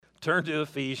Turn to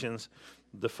Ephesians,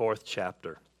 the 4th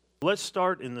chapter. Let's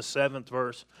start in the 7th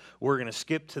verse. We're going to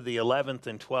skip to the 11th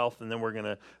and 12th, and then we're going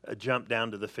to jump down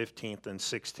to the 15th and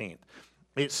 16th.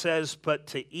 It says, "But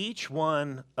to each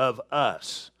one of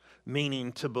us,"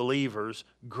 meaning to believers,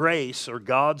 "grace," or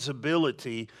God's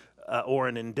ability, or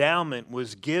an endowment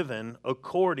was given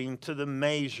according to the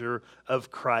measure of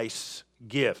Christ's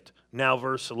gift. Now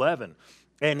verse 11,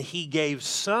 "And he gave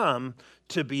some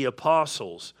to be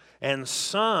apostles, and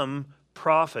some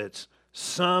prophets,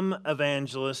 some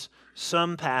evangelists,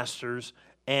 some pastors,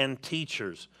 and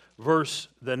teachers."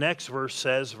 The next verse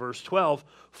says, verse 12,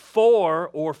 "For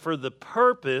the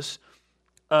purpose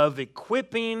of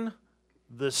equipping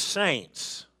the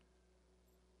saints."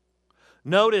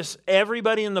 Notice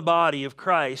everybody in the body of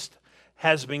Christ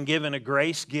has been given a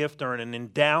grace gift or an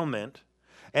endowment.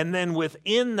 And then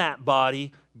within that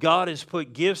body, God has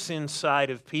put gifts inside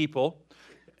of people.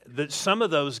 Some of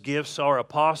those gifts are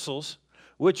apostles,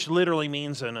 which literally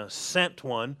means an sent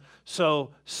one.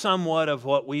 So somewhat of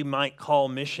what we might call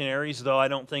missionaries, though I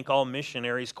don't think all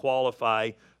missionaries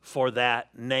qualify for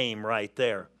that name right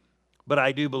there. But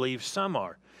I do believe some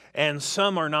are. And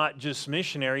some are not just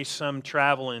missionaries. Some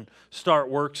travel and start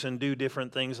works and do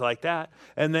different things like that.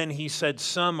 And then he said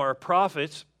some are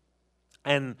prophets.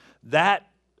 And that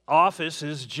office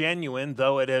is genuine,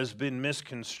 though it has been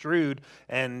misconstrued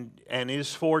and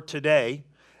is for today.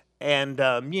 And,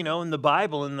 in the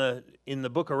Bible, in the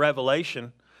book of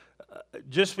Revelation,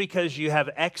 just because you have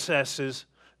excesses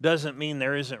doesn't mean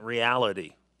there isn't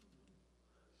reality.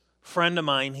 Friend of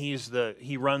mine,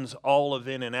 he runs all of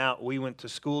In and Out. We went to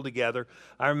school together.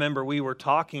 I remember we were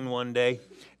talking one day,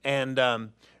 and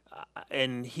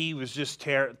he was just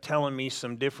telling me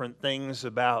some different things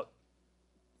about,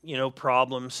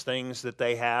 problems, things that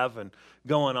they have and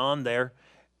going on there.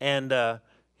 And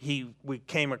we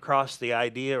came across the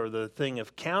idea or the thing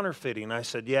of counterfeiting. I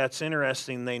said, "Yeah, it's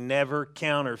interesting. They never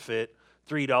counterfeit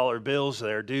 $3 bills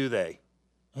there, do they?"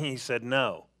 And he said,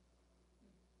 "No."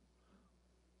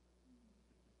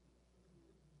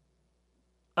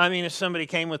 I mean, if somebody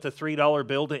came with a $3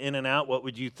 bill to In and Out, what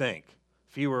would you think?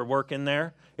 If you were working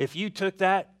there? If you took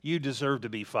that, you deserve to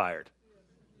be fired.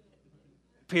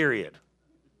 Period.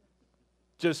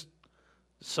 Just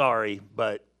sorry,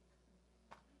 but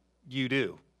you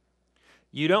do.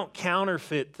 You don't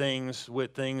counterfeit things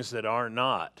with things that are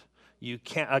not.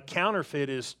 A counterfeit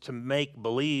is to make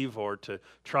believe or to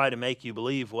try to make you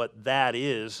believe what that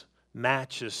is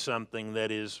matches something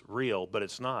that is real, but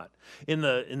it's not. In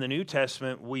the New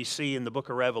Testament, we see in the book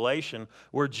of Revelation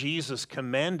where Jesus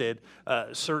commended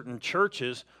certain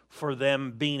churches for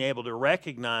them being able to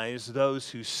recognize those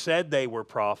who said they were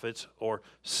prophets or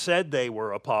said they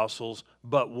were apostles,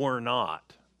 but were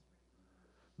not.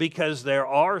 Because there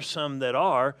are some that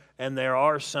are, and there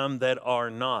are some that are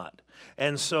not.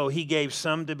 And so he gave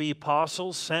some to be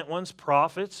apostles, sent ones,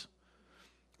 prophets,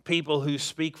 people who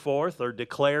speak forth or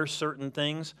declare certain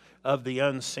things of the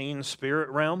unseen spirit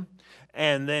realm.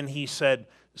 And then he said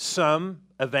some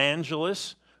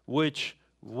evangelists, which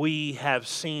we have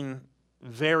seen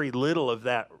very little of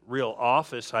that real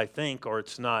office, I think, or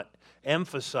it's not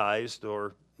emphasized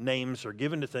or names are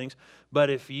given to things.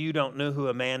 But if you don't know who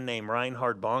a man named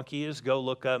Reinhard Bonnke is, go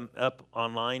look up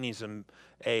online. He's an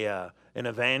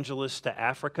evangelist to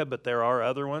Africa, but there are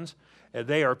other ones.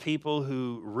 They are people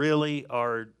who really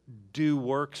do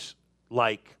works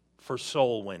like for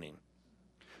soul winning.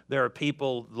 There are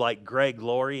people like Greg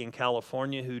Laurie in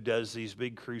California who does these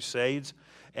big crusades,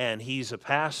 and he's a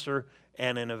pastor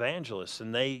and an evangelist,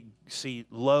 and they see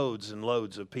loads and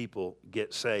loads of people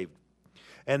get saved.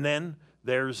 And then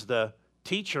there's the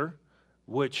teacher,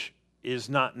 which is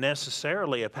not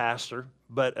necessarily a pastor,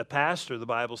 but a pastor, the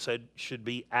Bible said, should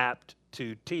be apt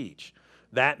to teach.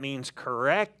 That means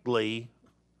correctly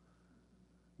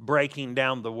breaking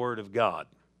down the Word of God.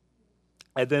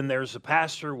 And then there's a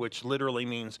pastor, which literally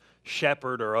means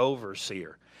shepherd or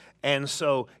overseer. And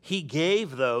so he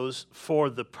gave those for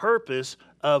the purpose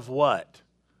of what?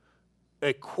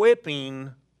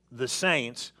 Equipping the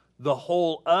saints, the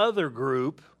whole other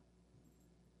group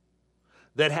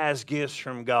that has gifts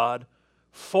from God,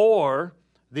 for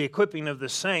the equipping of the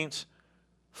saints,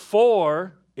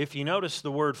 for, if you notice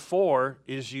the word "for"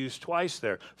 is used twice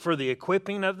there. For the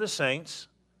equipping of the saints,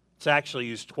 it's actually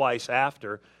used twice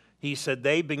after. He said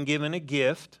they've been given a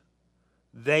gift.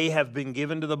 They have been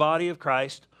given to the body of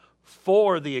Christ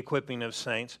for the equipping of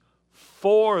saints,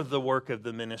 for the work of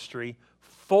the ministry,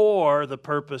 for the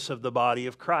purpose of the body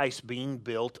of Christ being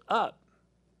built up.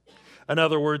 In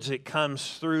other words, it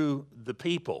comes through the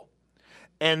people.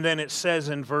 And then it says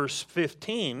in verse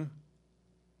 15,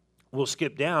 we'll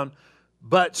skip down,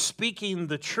 but speaking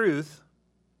the truth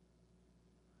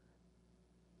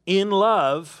in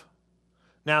love.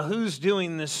 Now, who's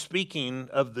doing this speaking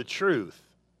of the truth?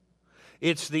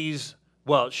 It's these,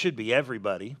 well, it should be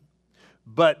everybody,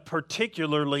 but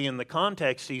particularly in the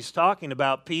context, he's talking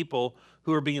about people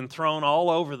who are being thrown all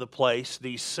over the place,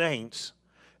 these saints,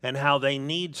 and how they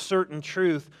need certain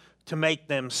truth to make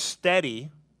them steady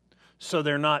so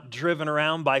they're not driven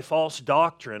around by false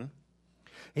doctrine.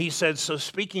 He said, so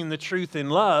speaking the truth in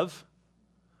love,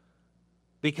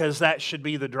 because that should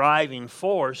be the driving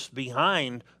force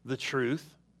behind the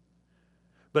truth.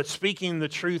 But speaking the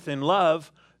truth in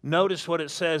love, notice what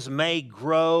it says, may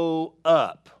grow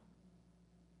up.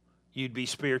 You'd be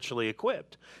spiritually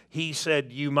equipped. He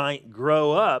said you might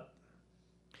grow up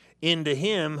into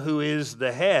Him who is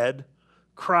the head,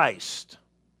 Christ.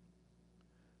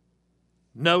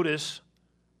 Notice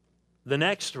the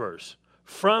next verse.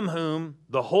 From whom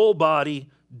the whole body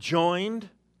joined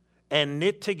and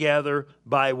knit together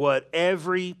by what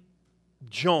every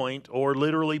joint, or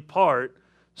literally part,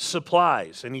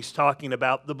 supplies. And he's talking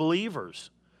about the believers.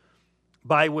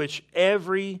 By which let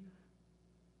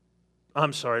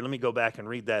me go back and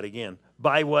read that again.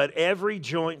 By what every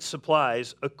joint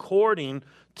supplies, according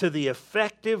to the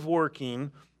effective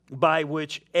working by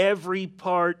which every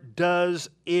part does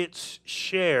its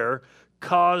share,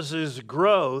 causes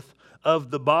growth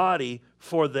of the body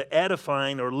for the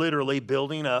edifying, or literally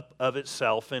building up of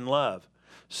itself in love.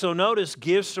 So notice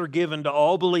gifts are given to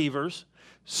all believers.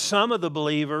 Some of the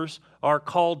believers are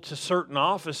called to certain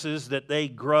offices that they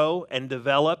grow and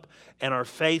develop and are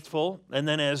faithful. And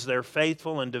then as they're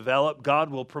faithful and develop, God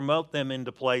will promote them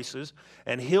into places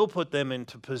and He'll put them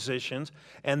into positions.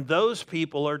 And those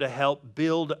people are to help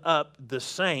build up the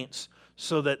saints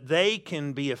so that they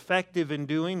can be effective in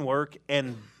doing work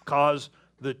and cause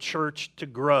the church to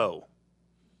grow.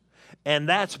 And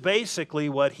that's basically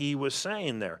what he was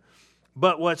saying there.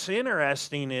 But what's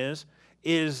interesting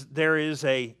is there is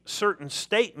a certain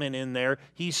statement in there.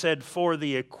 He said, for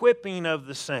the equipping of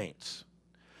the saints.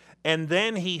 And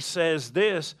then he says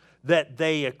this, that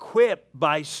they equip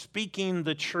by speaking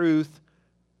the truth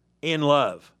in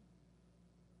love.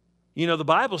 You know, the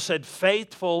Bible said,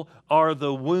 faithful are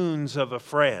the wounds of a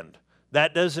friend.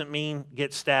 That doesn't mean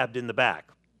get stabbed in the back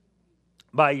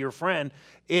by your friend.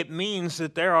 It means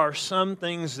that there are some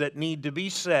things that need to be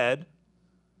said.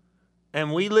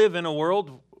 And we live in a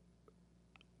world,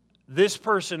 this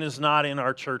person is not in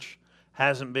our church,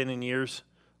 hasn't been in years,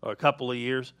 or a couple of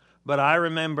years. But I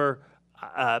remember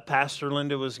Pastor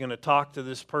Linda was going to talk to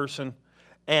this person.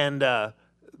 And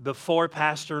before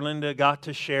Pastor Linda got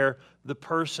to share, the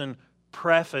person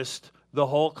prefaced the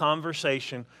whole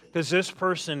conversation, because this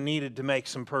person needed to make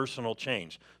some personal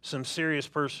change, some serious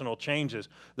personal changes.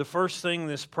 The first thing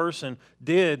this person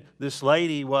did, this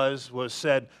lady, was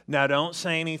said, now don't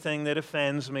say anything that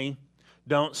offends me.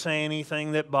 Don't say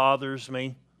anything that bothers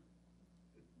me.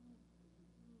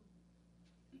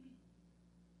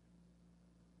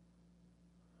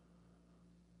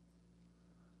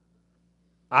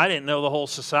 I didn't know the whole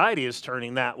society is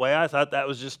turning that way. I thought that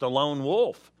was just a lone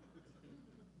wolf.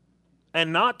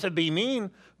 And not to be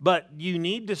mean, but you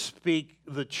need to speak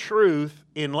the truth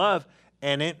in love,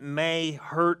 and it may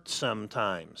hurt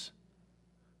sometimes.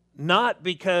 Not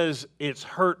because it's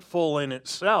hurtful in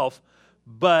itself,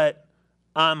 but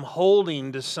I'm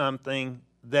holding to something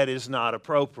that is not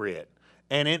appropriate.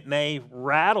 And it may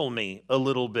rattle me a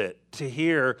little bit to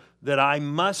hear that I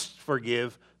must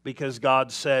forgive because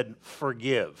God said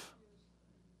forgive.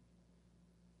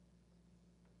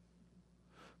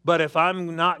 But if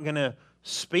I'm not going to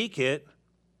speak it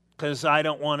because I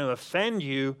don't want to offend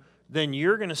you, then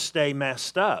you're going to stay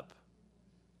messed up.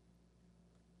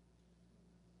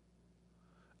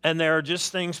 And there are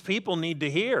just things people need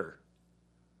to hear.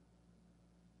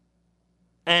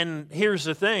 And here's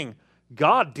the thing,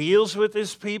 God deals with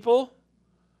His people,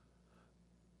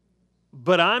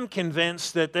 but I'm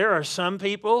convinced that there are some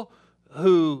people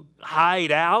who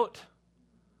hide out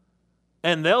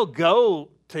and they'll go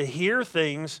to hear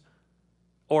things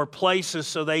or places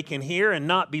so they can hear and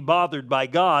not be bothered by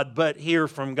God, but hear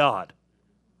from God.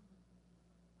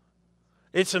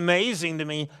 It's amazing to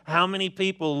me how many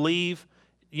people leave,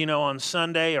 on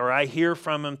Sunday, or I hear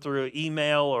from them through an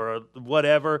email or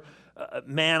whatever.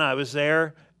 Man, I was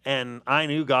there and I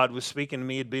knew God was speaking to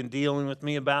me. He'd been dealing with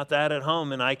me about that at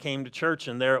home, and I came to church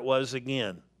and there it was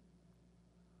again.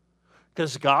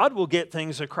 Because God will get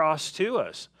things across to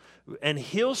us, and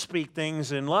He'll speak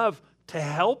things in love to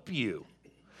help you.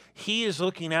 He is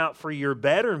looking out for your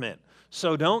betterment.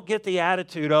 So don't get the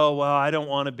attitude, oh, well, I don't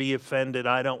want to be offended.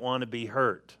 I don't want to be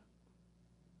hurt.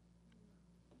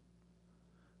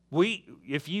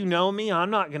 If you know me, I'm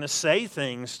not going to say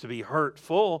things to be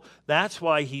hurtful. That's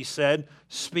why he said,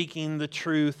 speaking the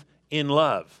truth in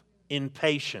love, in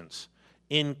patience,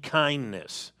 in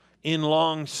kindness, in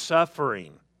long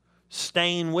suffering,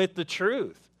 staying with the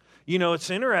truth. You know, it's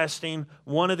interesting.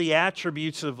 One of the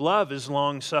attributes of love is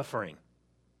long suffering.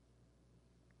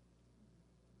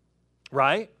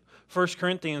 Right? 1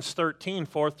 Corinthians 13,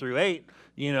 4 through 8,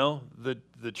 you know,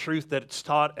 the truth that it's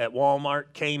taught at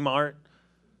Walmart, Kmart,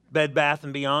 Bed Bath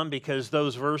 & Beyond, because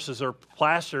those verses are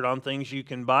plastered on things you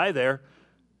can buy there.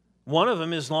 One of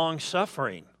them is long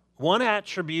suffering. One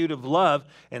attribute of love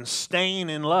and staying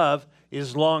in love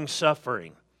is long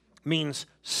suffering. Means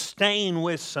staying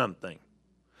with something.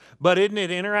 But isn't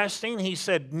it interesting? He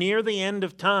said near the end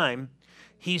of time,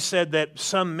 he said that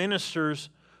some ministers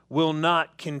will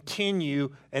not continue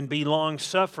and be long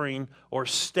suffering or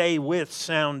stay with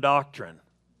sound doctrine.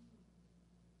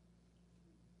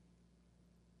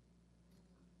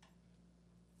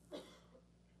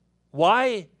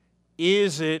 Why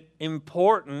is it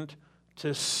important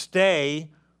to stay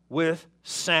with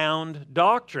sound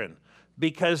doctrine?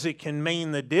 Because it can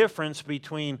mean the difference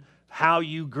between how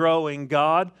you grow in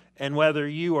God and whether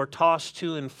you are tossed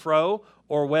to and fro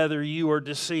or whether you are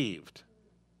deceived.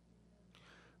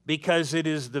 Because it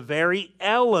is the very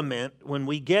element, when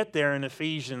we get there in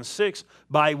Ephesians 6,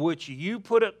 by which you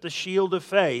put up the shield of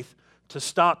faith to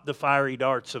stop the fiery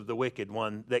darts of the wicked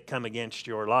one that come against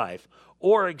your life.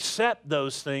 Or accept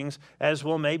those things as,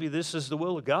 well, maybe this is the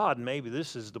will of God, and maybe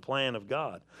this is the plan of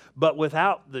God. But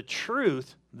without the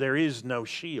truth, there is no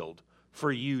shield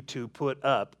for you to put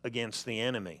up against the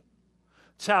enemy.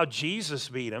 It's how Jesus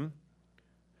beat him,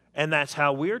 and that's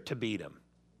how we're to beat him.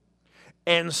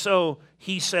 And so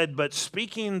he said, but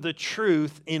speaking the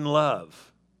truth in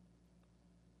love.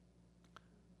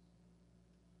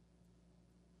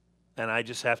 And I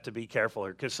just have to be careful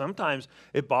here, because sometimes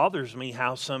it bothers me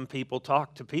how some people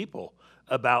talk to people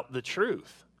about the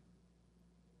truth.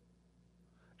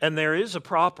 And there is a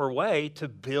proper way to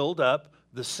build up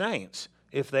the saints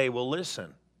if they will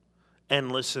listen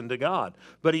and listen to God.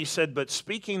 But he said, but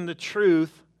speaking the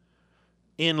truth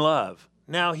in love.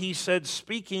 Now he said,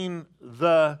 speaking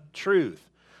the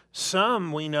truth.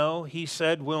 Some, we know, he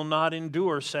said, will not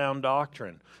endure sound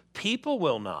doctrine. People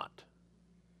will not.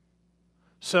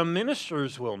 Some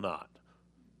ministers will not,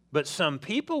 but some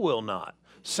people will not.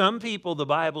 Some people, the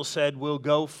Bible said, will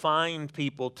go find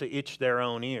people to itch their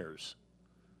own ears.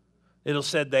 It'll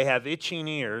said they have itching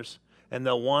ears, and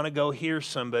they'll want to go hear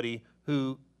somebody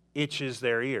who itches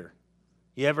their ear.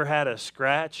 You ever had a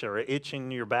scratch or an itch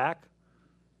in your back?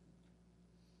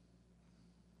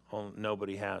 Oh,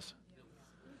 nobody has.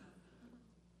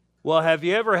 Well, have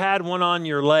you ever had one on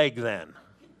your leg then?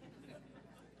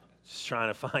 Just trying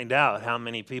to find out how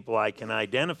many people I can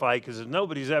identify, because if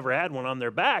nobody's ever had one on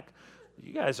their back,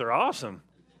 you guys are awesome.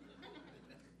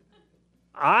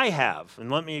 I have, and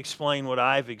let me explain what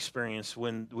I've experienced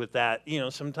with that. You know,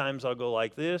 sometimes I'll go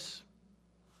like this,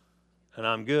 and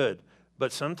I'm good.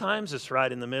 But sometimes it's right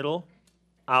in the middle.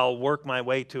 I'll work my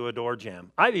way to a door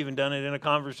jam. I've even done it in a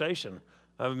conversation.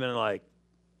 I've been like,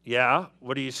 yeah,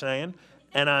 what are you saying?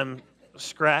 And I'm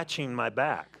scratching my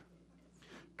back.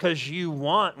 Because you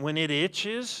want, when it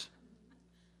itches,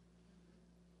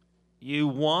 you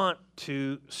want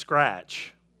to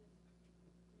scratch.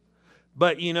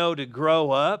 But, you know, to grow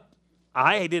up,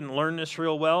 I didn't learn this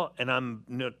real well, and I'm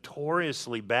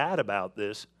notoriously bad about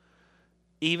this,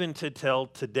 even to till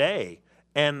today.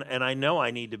 And I know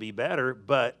I need to be better,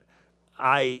 but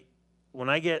when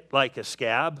I get like a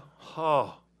scab,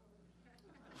 oh,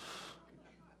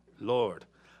 Lord.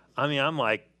 I mean, I'm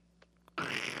like,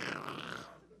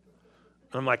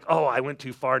 oh, I went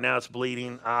too far, now it's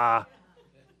bleeding. I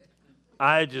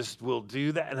just will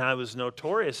do that, and I was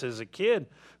notorious as a kid.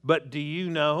 But do you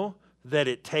know that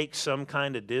it takes some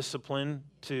kind of discipline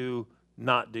to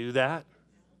not do that?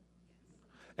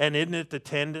 And isn't it the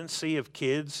tendency of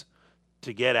kids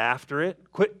to get after it?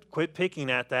 Quit picking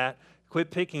at that.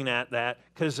 Quit picking at that,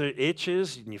 because it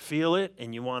itches, and you feel it,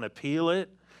 and you want to peel it.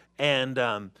 And,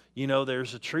 you know,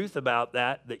 there's a truth about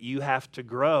that you have to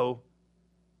grow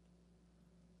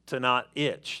to not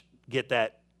itch, get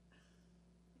that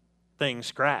thing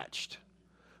scratched.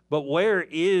 But where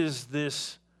is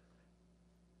this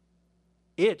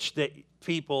itch that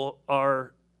people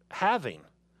are having?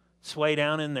 It's way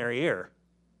down in their ear.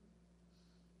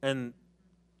 And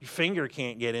your finger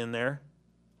can't get in there,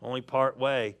 only part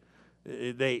way.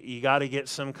 You got to get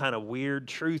some kind of weird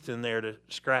truth in there to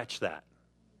scratch that.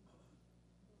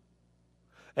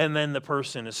 And then the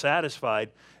person is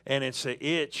satisfied, and it's an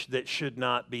itch that should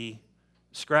not be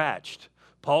scratched.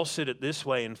 Paul said it this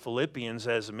way in Philippians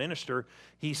as a minister.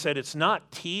 He said, it's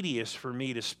not tedious for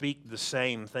me to speak the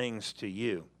same things to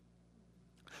you.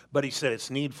 But he said it's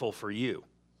needful for you.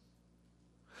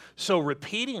 So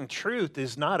repeating truth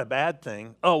is not a bad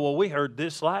thing. Oh, well, we heard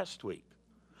this last week.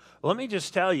 Let me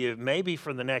just tell you, maybe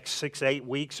for the next 6, 8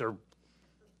 weeks or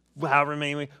however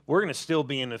many weeks, we're going to still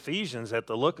be in Ephesians at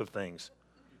the look of things.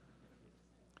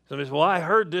 Somebody says, well, I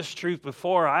heard this truth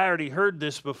before. I already heard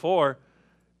this before.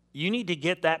 You need to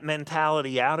get that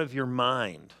mentality out of your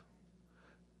mind.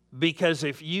 Because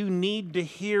if you need to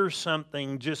hear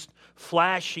something just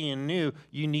flashy and new,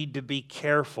 you need to be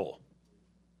careful.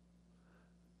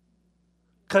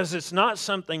 Because it's not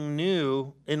something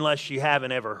new unless you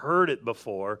haven't ever heard it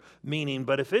before. Meaning,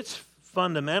 but if it's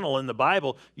fundamental in the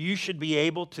Bible, you should be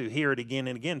able to hear it again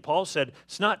and again. Paul said,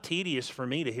 it's not tedious for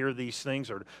me to hear these things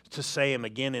or to say them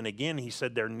again and again. He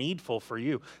said they're needful for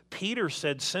you. Peter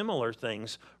said similar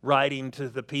things, writing to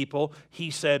the people.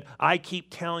 He said, I keep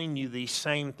telling you these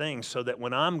same things so that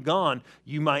when I'm gone,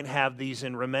 you might have these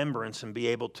in remembrance and be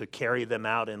able to carry them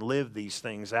out and live these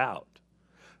things out.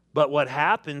 But what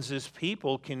happens is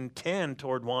people can tend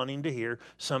toward wanting to hear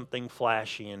something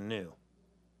flashy and new.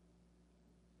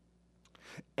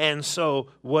 And so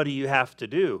what do you have to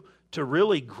do? To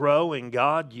really grow in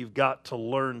God, you've got to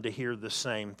learn to hear the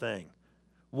same thing.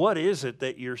 What is it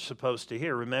that you're supposed to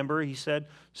hear? Remember, he said,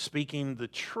 speaking the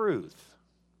truth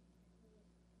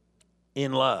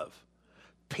in love.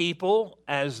 People,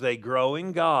 as they grow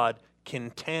in God, can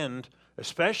tend,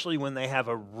 especially when they have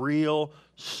a real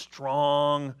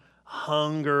strong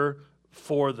hunger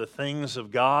for the things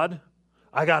of God.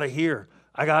 I got to hear.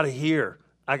 I got to hear.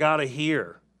 I got to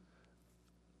hear.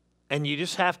 And you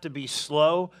just have to be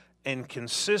slow and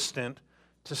consistent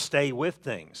to stay with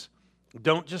things.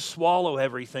 Don't just swallow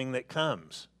everything that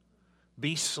comes.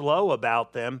 Be slow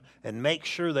about them and make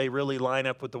sure they really line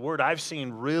up with the Word. I've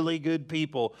seen really good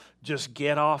people just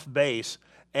get off base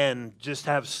and just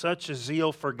have such a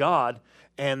zeal for God,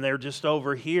 and they're just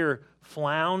over here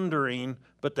floundering,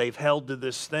 but they've held to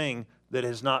this thing that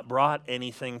has not brought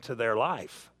anything to their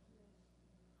life.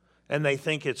 And they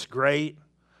think it's great,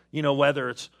 whether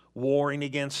it's warring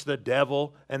against the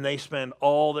devil, and they spend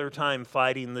all their time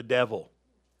fighting the devil.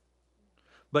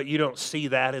 But you don't see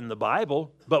that in the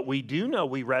Bible. But we do know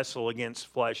we wrestle against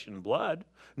flesh and blood,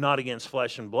 not against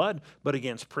flesh and blood, but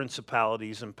against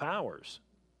principalities and powers,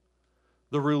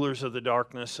 the rulers of the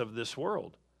darkness of this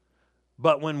world.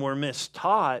 But when we're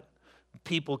mistaught,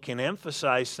 people can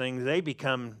emphasize things. They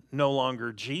become no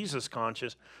longer Jesus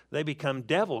conscious. They become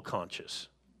devil conscious.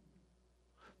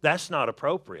 That's not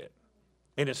appropriate.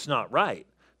 And it's not right,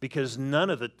 because none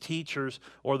of the teachers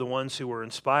or the ones who were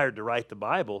inspired to write the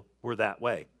Bible were that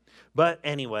way. But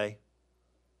anyway,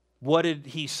 what did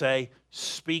he say?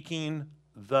 Speaking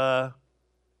the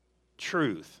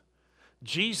truth.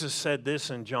 Jesus said this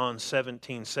in John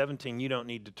 17:17. You don't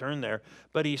need to turn there.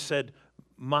 But he said,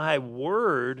 my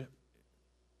word,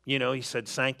 he said,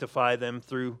 sanctify them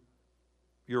through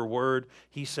your word.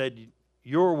 He said,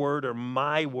 your word or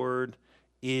my word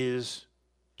is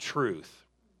truth.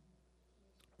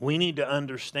 We need to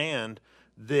understand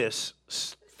this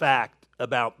fact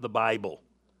about the Bible.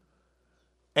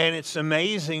 And it's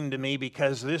amazing to me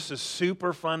because this is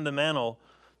super fundamental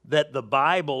that the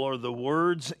Bible or the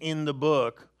words in the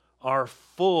book are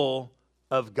full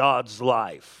of God's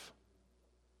life.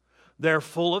 They're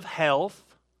full of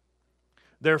health.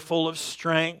 They're full of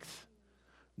strength.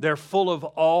 They're full of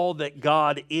all that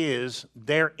God is.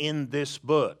 They're in this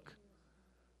book.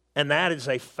 And that is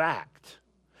a fact.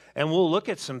 And we'll look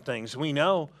at some things. We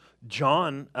know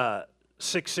John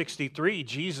 6:63,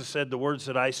 Jesus said, the words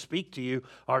that I speak to you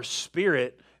are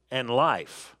spirit and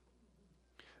life.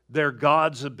 They're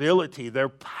God's ability. They're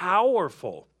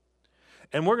powerful.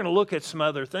 And we're going to look at some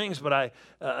other things, but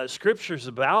scriptures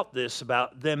about this,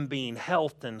 about them being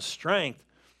health and strength.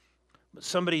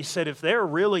 Somebody said if they're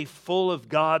really full of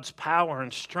God's power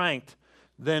and strength,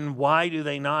 then why do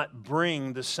they not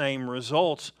bring the same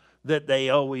results that they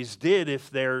always did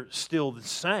if they're still the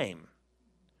same?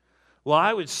 Well,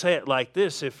 I would say it like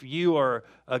this. If you are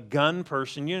a gun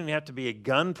person, you don't have to be a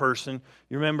gun person.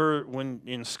 You remember when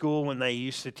in school when they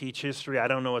used to teach history? I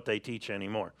don't know what they teach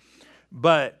anymore.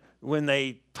 But when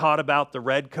they taught about the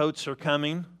redcoats are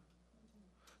coming,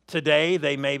 today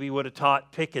they maybe would have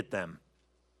taught picket them.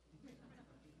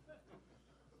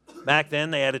 Back then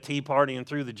they had a tea party and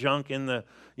threw the junk in the,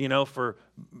 for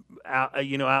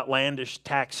outlandish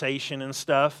taxation and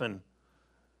stuff, and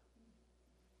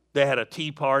they had a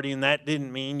tea party, and that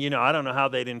didn't mean, I don't know how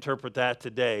they'd interpret that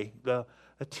today. A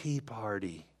tea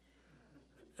party.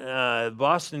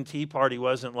 Boston Tea Party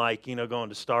wasn't like, going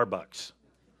to Starbucks.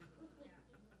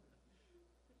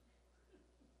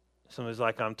 Somebody's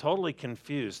like, I'm totally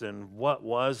confused. And what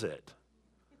was it?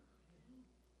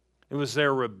 It was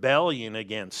their rebellion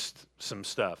against some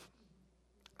stuff.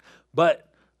 But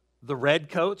the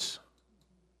redcoats,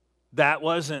 that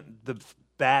wasn't the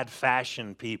bad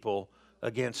fashion people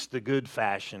against the good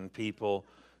fashion people.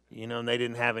 You know, and they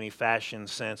didn't have any fashion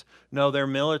sense. No, their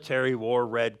military wore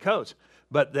red coats.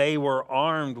 But they were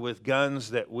armed with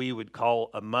guns that we would call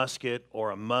a musket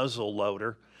or a muzzle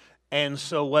loader. And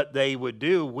so what they would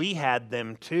do, we had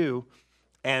them too.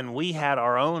 And we had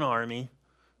our own army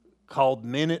called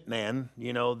Minutemen.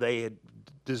 You know, they had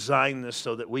designed this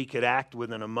so that we could act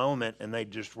within a moment, and they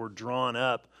just were drawn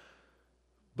up.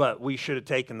 But we should have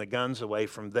taken the guns away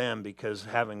from them, because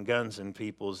having guns in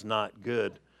people is not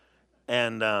good.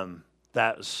 And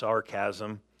that was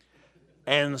sarcasm.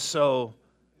 And so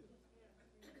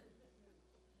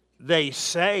they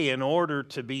say in order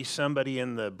to be somebody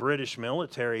in the British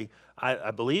military,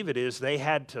 I believe it is, they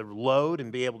had to load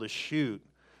and be able to shoot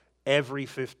every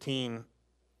 15,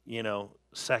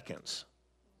 seconds.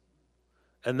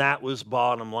 And that was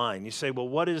bottom line. You say, well,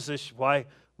 what is this? Why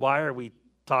are we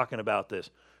talking about this?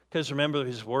 Because remember,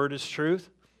 His Word is truth,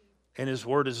 and His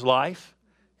Word is life.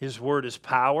 His Word is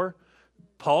power.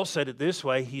 Paul said it this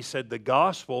way. He said the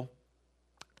gospel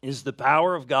is the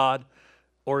power of God,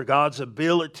 or God's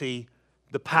ability.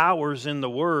 The power's in the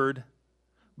Word,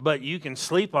 but you can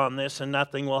sleep on this and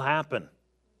nothing will happen.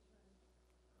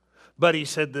 But he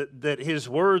said that His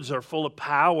words are full of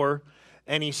power,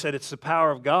 and he said it's the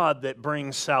power of God that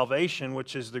brings salvation,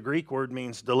 which is the Greek word,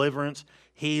 means deliverance,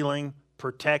 healing,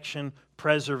 protection,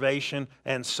 preservation,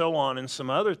 and so on, and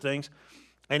some other things.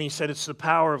 And he said it's the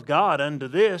power of God unto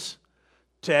this,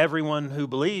 to everyone who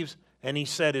believes. And he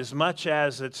said, as much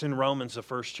as, it's in Romans, the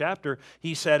first chapter,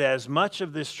 he said, as much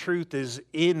of this truth is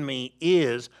in me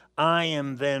I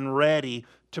am then ready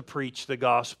to preach the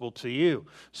gospel to you.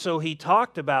 So he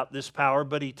talked about this power,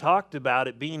 but he talked about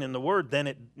it being in the Word, then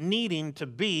it needing to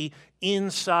be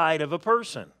inside of a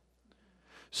person.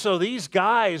 So these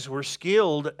guys were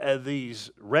skilled, these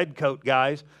redcoat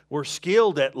guys were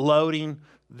skilled at loading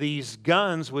these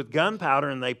guns with gunpowder,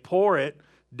 and they pour it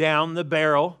down the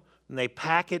barrel, and they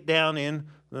pack it down in,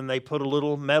 then they put a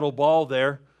little metal ball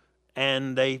there,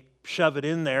 and they shove it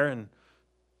in there, and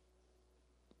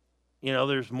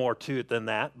there's more to it than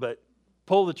that, but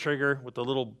pull the trigger with the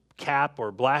little cap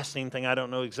or blasting thing. I don't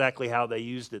know exactly how they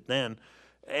used it then.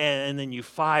 And then you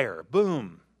fire.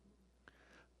 Boom.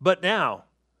 But now,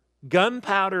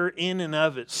 gunpowder in and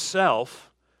of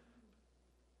itself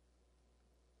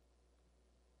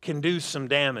can do some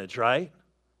damage, right?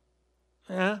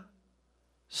 Yeah,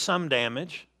 some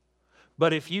damage.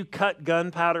 But if you cut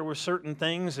gunpowder with certain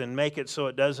things and make it so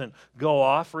it doesn't go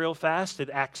off real fast,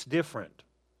 it acts different.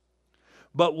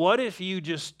 But what if you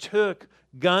just took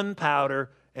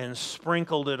gunpowder and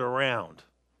sprinkled it around?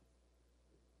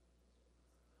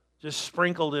 Just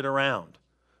sprinkled it around.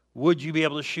 Would you be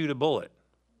able to shoot a bullet?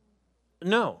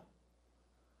 No.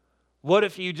 What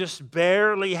if you just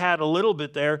barely had a little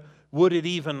bit there? Would it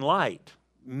even light?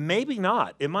 Maybe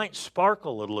not. It might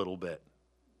sparkle a little bit.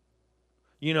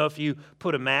 If you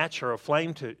put a match or a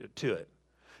flame to it.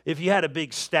 If you had a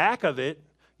big stack of it,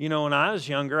 when I was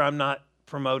younger, I'm not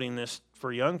promoting this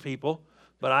for young people,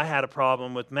 but I had a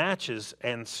problem with matches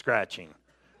and scratching.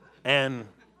 And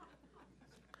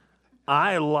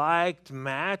I liked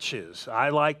matches. I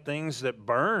liked things that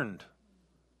burned.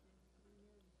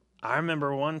 I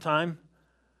remember one time,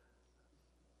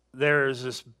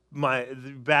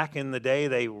 back in the day,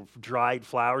 they dried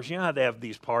flowers. You know how they have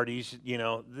these parties,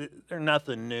 they're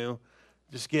nothing new.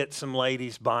 Just get some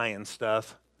ladies buying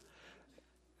stuff.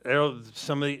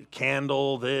 Somebody,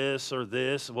 candle, this or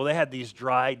this. Well, they had these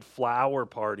dried flower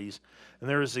parties. And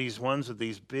there was these ones with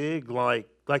these big, like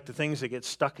the things that get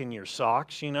stuck in your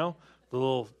socks, the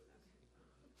little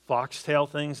foxtail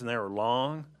things, and they were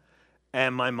long.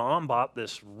 And my mom bought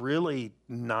this really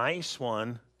nice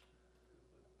one.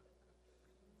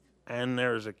 And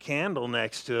there's a candle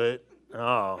next to it.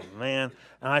 Oh, man.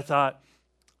 And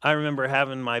I remember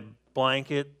having my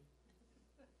blanket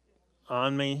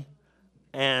on me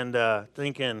and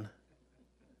thinking,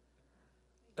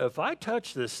 if I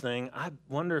touch this thing, I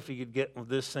wonder if you could get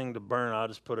this thing to burn. I'll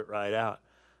just put it right out.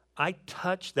 I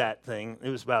touched that thing. It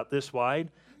was about this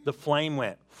wide. The flame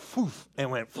went poof and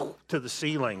went poof to the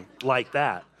ceiling like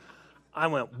that. I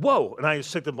went, whoa, and I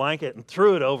just took the blanket and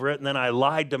threw it over it, and then I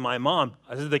lied to my mom.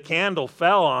 I said, the candle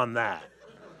fell on that.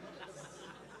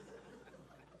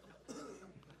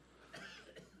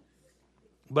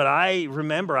 But I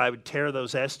remember I would tear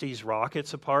those Estes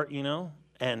rockets apart,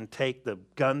 and take the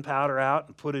gunpowder out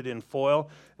and put it in foil,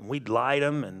 and we'd light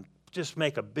them and just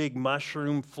make a big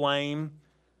mushroom flame.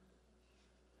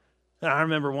 And I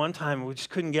remember one time we just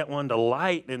couldn't get one to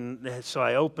light, and so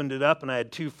I opened it up, and I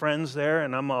had two friends there,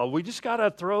 and I'm all, we just got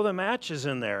to throw the matches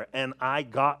in there. And I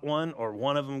got one, or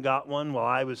one of them got one while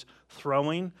I was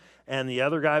throwing, and the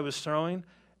other guy was throwing,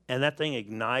 and that thing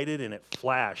ignited, and it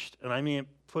flashed. And I mean, it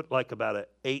put like about an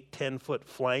 8-10 foot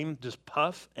flame, just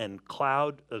puff and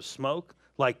cloud of smoke,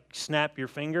 like snap your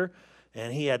finger.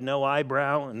 And he had no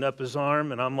eyebrow and up his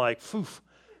arm, and I'm like, poof.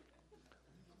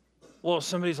 Well,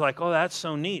 somebody's like, oh, that's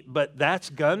so neat, but that's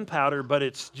gunpowder, but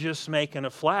it's just making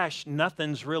a flash.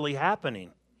 Nothing's really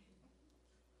happening.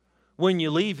 When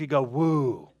you leave, you go,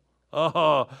 woo,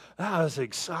 oh, that was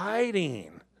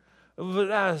exciting. That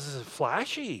was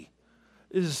flashy.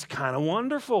 This is kind of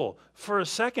wonderful for a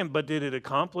second, but did it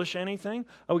accomplish anything?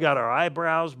 Oh, we got our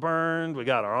eyebrows burned. We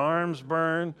got our arms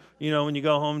burned. You know, when you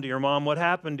go home to your mom, what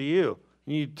happened to you?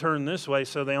 You turn this way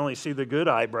so they only see the good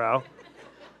eyebrow.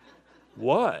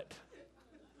 What?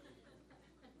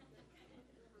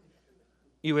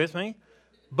 You with me?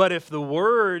 But if the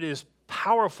word is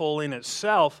powerful in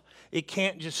itself, it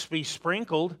can't just be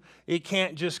sprinkled. It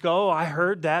can't just go, oh, I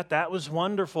heard that. That was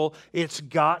wonderful. It's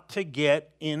got to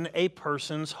get in a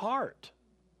person's heart.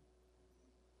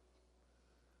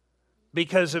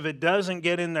 Because if it doesn't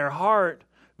get in their heart,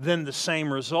 then the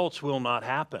same results will not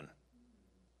happen.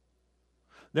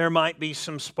 There might be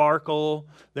some sparkle.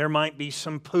 There might be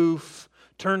some poof.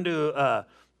 Turn to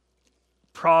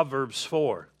Proverbs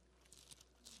 4.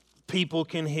 People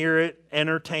can hear it,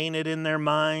 entertain it in their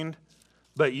mind,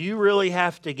 but you really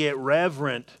have to get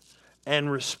reverent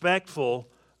and respectful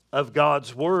of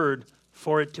God's word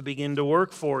for it to begin to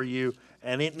work for you.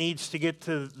 And it needs to get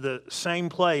to the same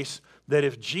place that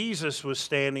if Jesus was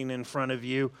standing in front of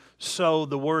you, so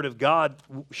the word of God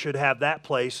should have that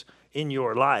place in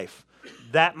your life.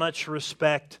 That much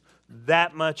respect,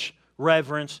 that much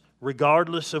reverence,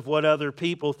 regardless of what other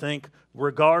people think,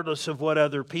 regardless of what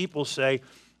other people say,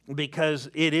 because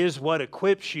it is what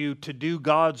equips you to do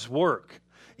God's work.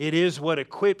 It is what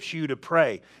equips you to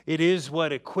pray. It is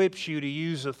what equips you to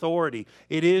use authority.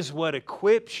 It is what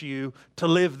equips you to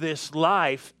live this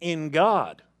life in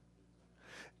God.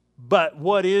 But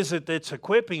what is it that's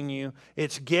equipping you?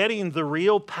 It's getting the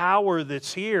real power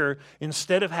that's here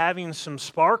instead of having some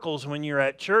sparkles when you're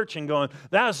at church and going,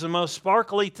 that was the most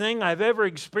sparkly thing I've ever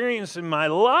experienced in my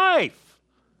life.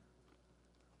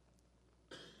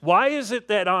 Why is it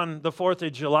that on the 4th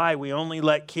of July we only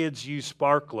let kids use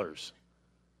sparklers?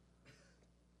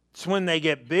 It's when they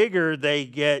get bigger, they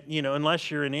get,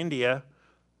 unless you're in India.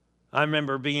 I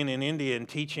remember being in India and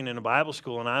teaching in a Bible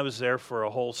school, and I was there for a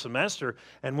whole semester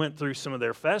and went through some of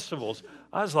their festivals.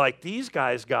 I was like, these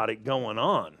guys got it going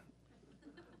on.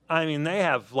 I mean, they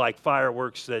have like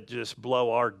fireworks that just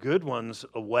blow our good ones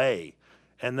away,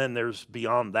 and then there's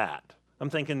beyond that.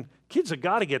 I'm thinking, kids have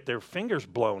got to get their fingers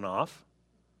blown off.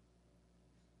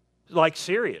 Like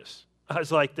serious. I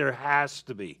was like, there has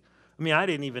to be. I mean, I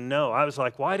didn't even know. I was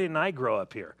like, why didn't I grow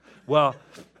up here? Well,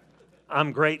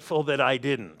 I'm grateful that I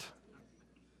didn't.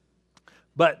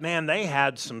 But man, they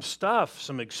had some stuff,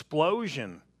 some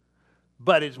explosion.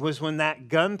 But it was when that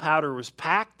gunpowder was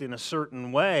packed in a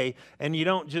certain way, and you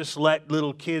don't just let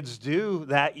little kids do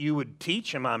that. You would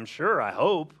teach them, I'm sure, I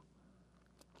hope.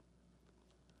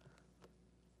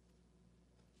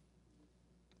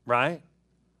 Right?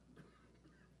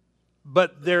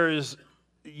 But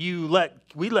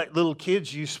we let little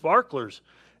kids use sparklers,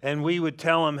 and we would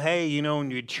tell them, hey,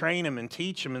 and you'd train them and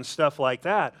teach them and stuff like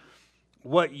that.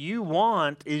 What you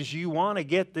want is you want to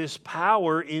get this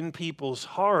power in people's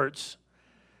hearts,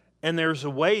 and there's a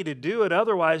way to do it.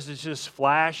 Otherwise, it's just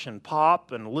flash and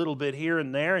pop and a little bit here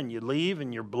and there, and you leave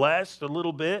and you're blessed a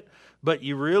little bit, but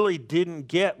you really didn't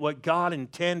get what God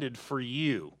intended for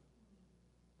you.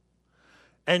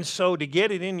 And so to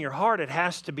get it in your heart, it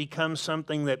has to become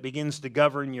something that begins to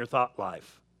govern your thought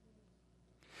life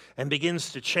and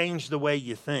begins to change the way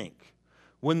you think.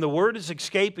 When the word is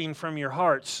escaping from your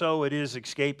heart, so it is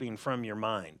escaping from your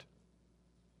mind.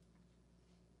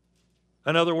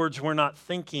 In other words, we're not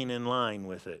thinking in line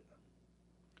with it.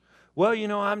 Well,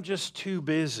 I'm just too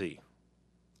busy.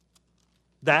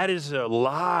 That is a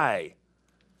lie.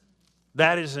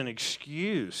 That is an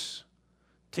excuse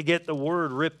to get the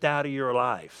word ripped out of your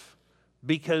life,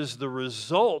 because the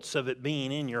results of it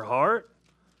being in your heart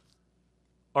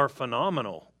are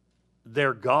phenomenal.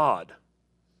 They're God,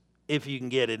 if you can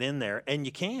get it in there, and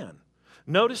you can.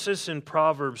 Notice this in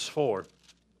Proverbs 4,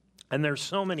 and there's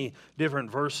so many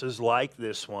different verses like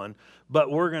this one,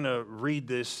 but we're going to read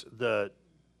this,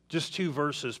 just 2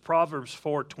 verses, Proverbs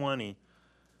 4:20,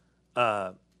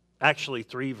 actually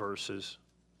 3 verses.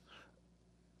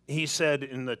 he said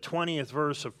in the 20th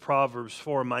verse of Proverbs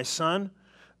 4, "My son,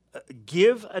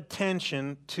 give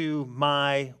attention to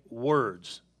my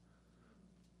words."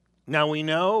 Now we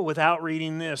know, without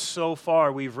reading this, so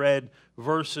far we've read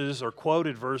verses or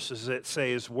quoted verses that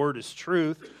say His word is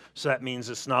truth, so that means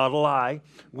it's not a lie.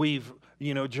 We've,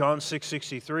 John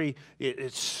 6:63,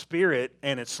 it's spirit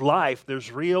and it's life.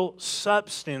 There's real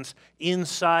substance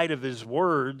inside of His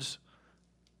words,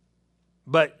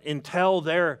 but until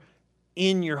they're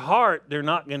in your heart, they're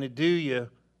not going to do you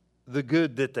the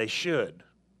good that they should.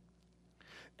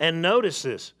 And notice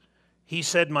this. He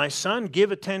said, "My son,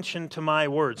 give attention to my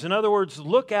words." In other words,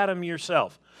 look at them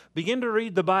yourself. Begin to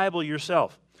read the Bible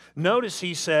yourself. Notice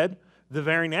he said, the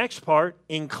very next part,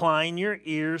 "Incline your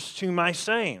ears to my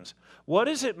sayings." What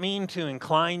does it mean to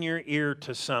incline your ear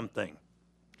to something?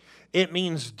 It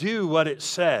means do what it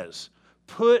says.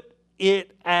 Put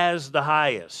it as the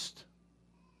highest.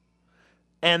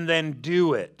 And then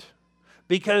do it.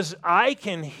 Because I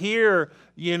can hear,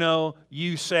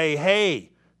 you say,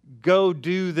 "Hey, go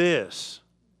do this."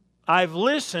 I've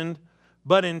listened,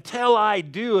 but until I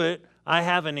do it, I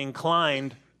haven't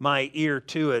inclined my ear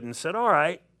to it and said, "All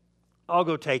right, I'll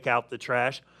go take out the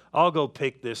trash. I'll go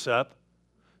pick this up."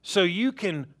 So you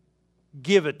can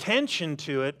give attention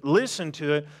to it, listen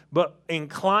to it, but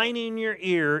inclining your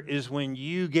ear is when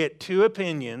you get two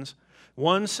opinions.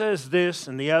 One says this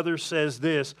and the other says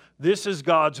this. This is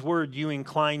God's word. You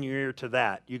incline your ear to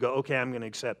that. You go, "Okay, I'm going to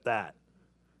accept that."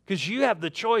 Because you have the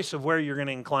choice of where you're going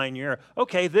to incline your ear.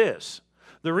 Okay, this.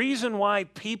 The reason why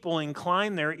people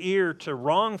incline their ear to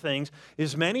wrong things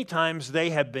is many times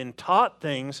they have been taught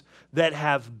things that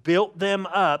have built them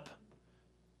up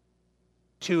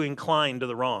to incline to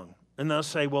the wrong. And they'll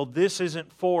say, "Well, this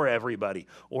isn't for everybody,"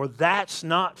 or "That's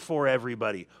not for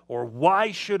everybody," or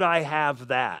 "Why should I have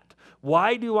that?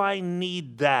 Why do I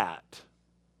need that?"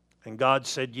 And God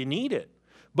said, you need it.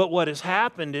 But what has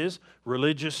happened is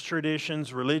religious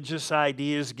traditions, religious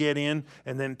ideas get in,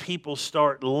 and then people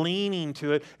start leaning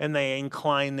to it, and they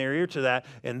incline their ear to that.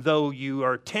 And though you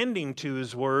are tending to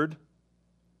His word,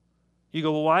 you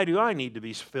go, "Well, why do I need to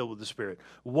be filled with the Spirit?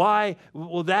 Why?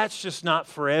 Well, that's just not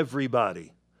for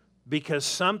everybody." Because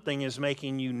something is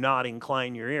making you not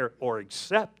incline your ear or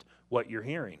accept what you're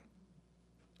hearing.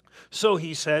 So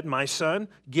he said, "My son,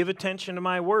 give attention to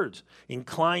my words.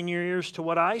 Incline your ears to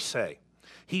what I say."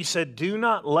 He said, "Do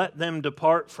not let them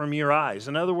depart from your eyes."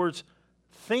 In other words,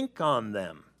 think on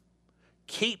them.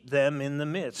 Keep them in the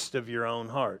midst of your own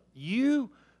heart.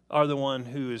 You are the one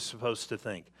who is supposed to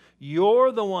think.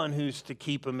 You're the one who's to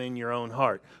keep them in your own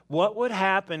heart. What would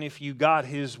happen if you got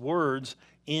His words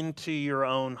into your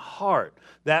own heart?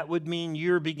 That would mean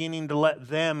you're beginning to let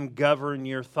them govern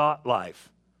your thought life.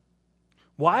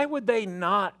 Why would they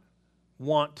not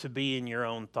want to be in your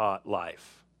own thought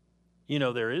life?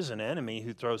 There is an enemy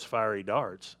who throws fiery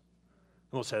darts.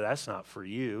 We'll say, "That's not for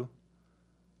you.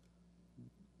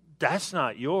 That's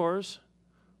not yours."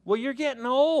 Well, you're getting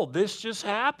old. This just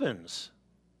happens.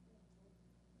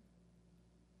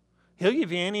 He'll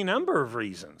give you any number of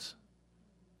reasons.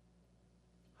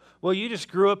 Well, you just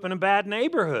grew up in a bad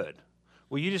neighborhood.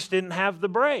 Well, you just didn't have the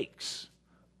brakes.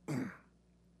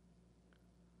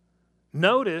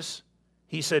 Notice,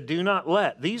 he said, "Do not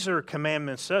let." These are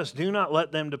commandments to us. "Do not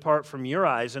let them depart from your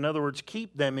eyes." In other words,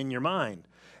 keep them in your mind.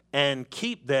 And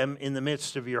keep them in the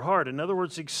midst of your heart. In other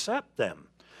words, accept them.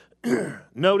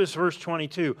 Notice verse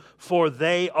 22. "For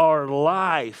they are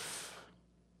life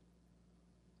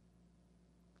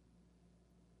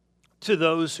to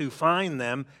those who find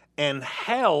them, and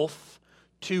health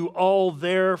to all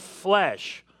their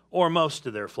flesh," or most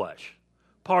of their flesh,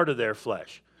 part of their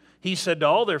flesh. He said to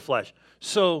all their flesh.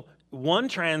 So one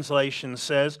translation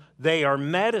says they are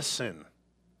medicine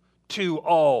to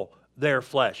all their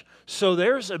flesh. So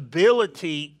there's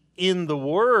ability in the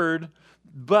word,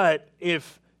 but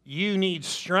if you need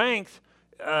strength,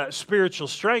 spiritual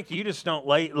strength, you just don't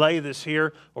lay this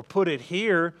here or put it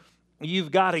here.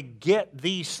 You've got to get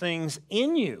these things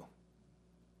in you.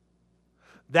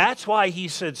 That's why he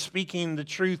said speaking the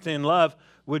truth in love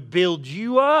would build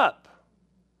you up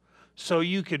so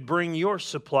you could bring your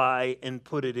supply and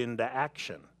put it into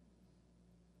action.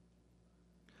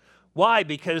 Why?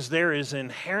 Because there is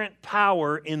inherent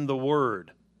power in the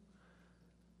Word.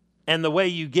 And the way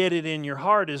you get it in your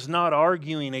heart is not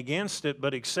arguing against it,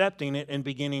 but accepting it and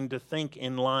beginning to think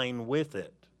in line with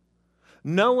it.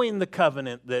 Knowing the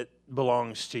covenant that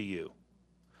belongs to you.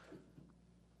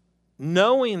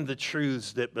 Knowing the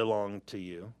truths that belong to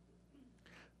you.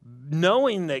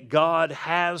 Knowing that God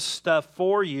has stuff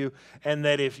for you, and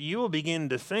that if you will begin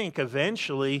to think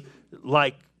eventually,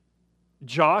 like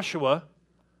Joshua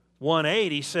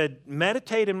 1:8, he said,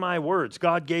 meditate in my words.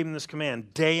 God gave him this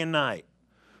command day and night,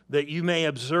 that you may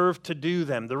observe to do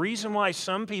them. The reason why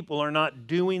some people are not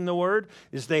doing the word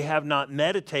is they have not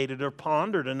meditated or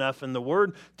pondered enough in the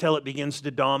word till it begins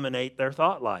to dominate their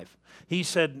thought life. He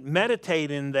said,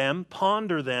 meditate in them,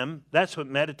 ponder them. That's what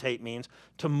meditate means,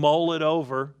 to mull it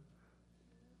over,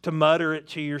 to mutter it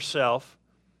to yourself,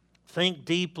 think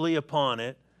deeply upon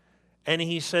it. And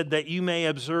he said that you may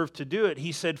observe to do it.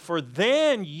 He said, for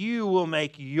then you will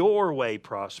make your way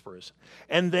prosperous,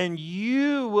 and then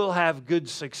you will have good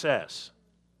success.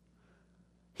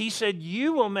 He said,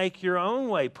 you will make your own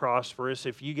way prosperous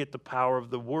if you get the power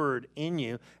of the word in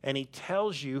you, and he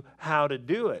tells you how to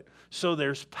do it. So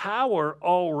there's power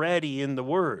already in the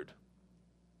word.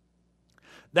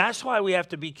 That's why we have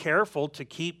to be careful to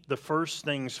keep the first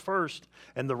things first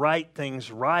and the right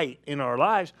things right in our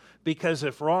lives, because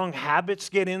if wrong habits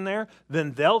get in there,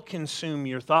 then they'll consume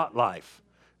your thought life.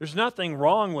 There's nothing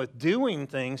wrong with doing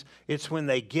things. It's when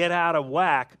they get out of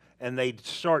whack and they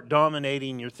start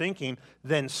dominating your thinking,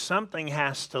 then something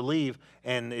has to leave,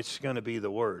 and it's going to be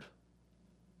the word.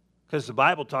 Because the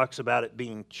Bible talks about it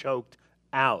being choked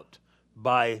out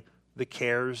by the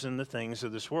cares and the things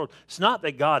of this world. It's not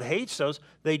that God hates those.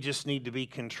 They just need to be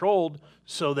controlled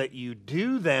so that you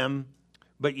do them,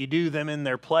 but you do them in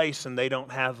their place and they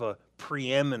don't have a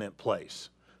preeminent place.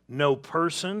 No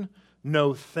person,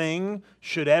 no thing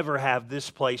should ever have this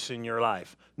place in your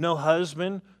life. No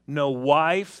husband, no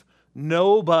wife,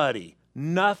 nobody,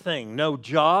 nothing. No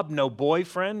job, no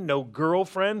boyfriend, no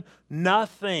girlfriend,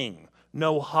 nothing.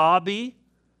 No hobby.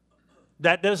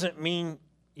 That doesn't mean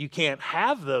you can't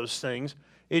have those things.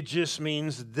 It just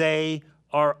means they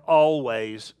are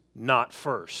always not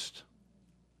first.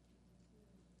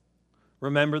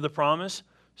 Remember the promise?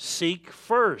 Seek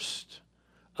first,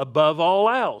 above all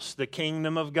else, the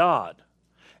kingdom of God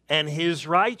and his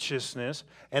righteousness,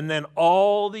 and then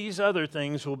all these other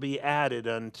things will be added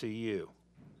unto you.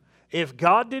 If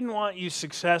God didn't want you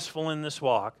successful in this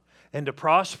walk and to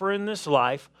prosper in this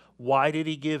life, why did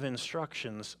he give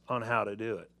instructions on how to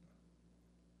do it?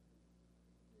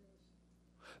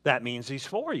 That means he's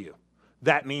for you.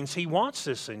 That means he wants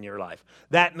this in your life.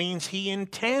 That means he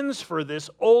intends for this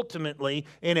ultimately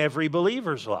in every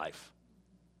believer's life.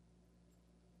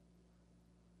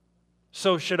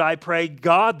 So should I pray,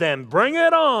 God, then bring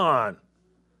it on?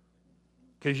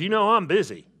 Because you know I'm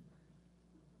busy.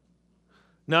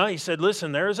 No, he said,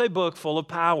 listen, there is a book full of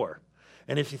power.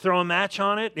 And if you throw a match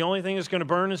on it, the only thing that's going to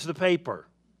burn is the paper.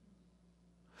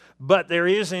 But there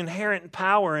is inherent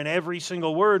power in every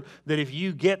single word that if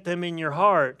you get them in your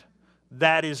heart,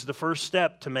 that is the first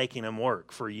step to making them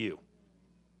work for you.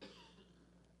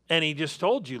 And he just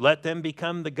told you, let them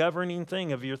become the governing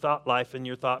thing of your thought life and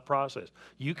your thought process.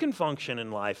 You can function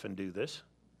in life and do this,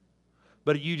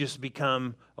 but you just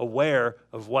become aware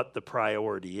of what the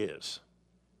priority is.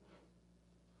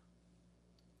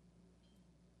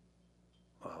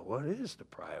 Well, what is the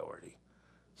priority?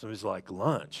 Somebody's like,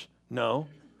 lunch. No.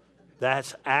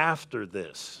 That's after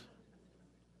this.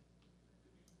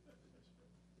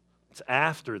 It's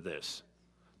after this.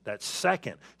 That's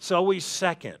second. It's always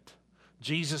second.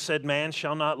 Jesus said, man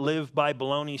shall not live by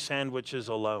bologna sandwiches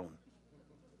alone.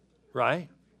 Right?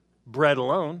 Bread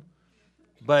alone.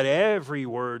 But every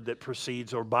word that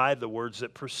proceeds, or by the words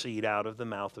that proceed out of the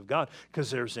mouth of God, because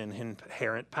there's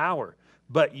inherent power.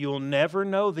 But you'll never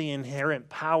know the inherent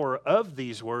power of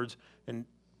these words and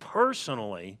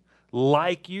personally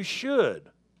like you should.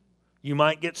 You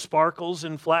might get sparkles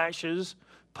and flashes,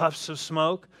 puffs of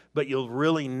smoke, but you'll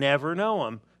really never know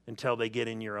them until they get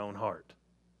in your own heart.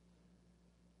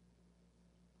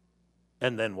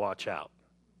 And then watch out.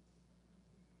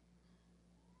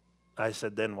 I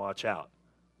said, then watch out,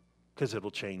 because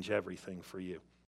it'll change everything for you.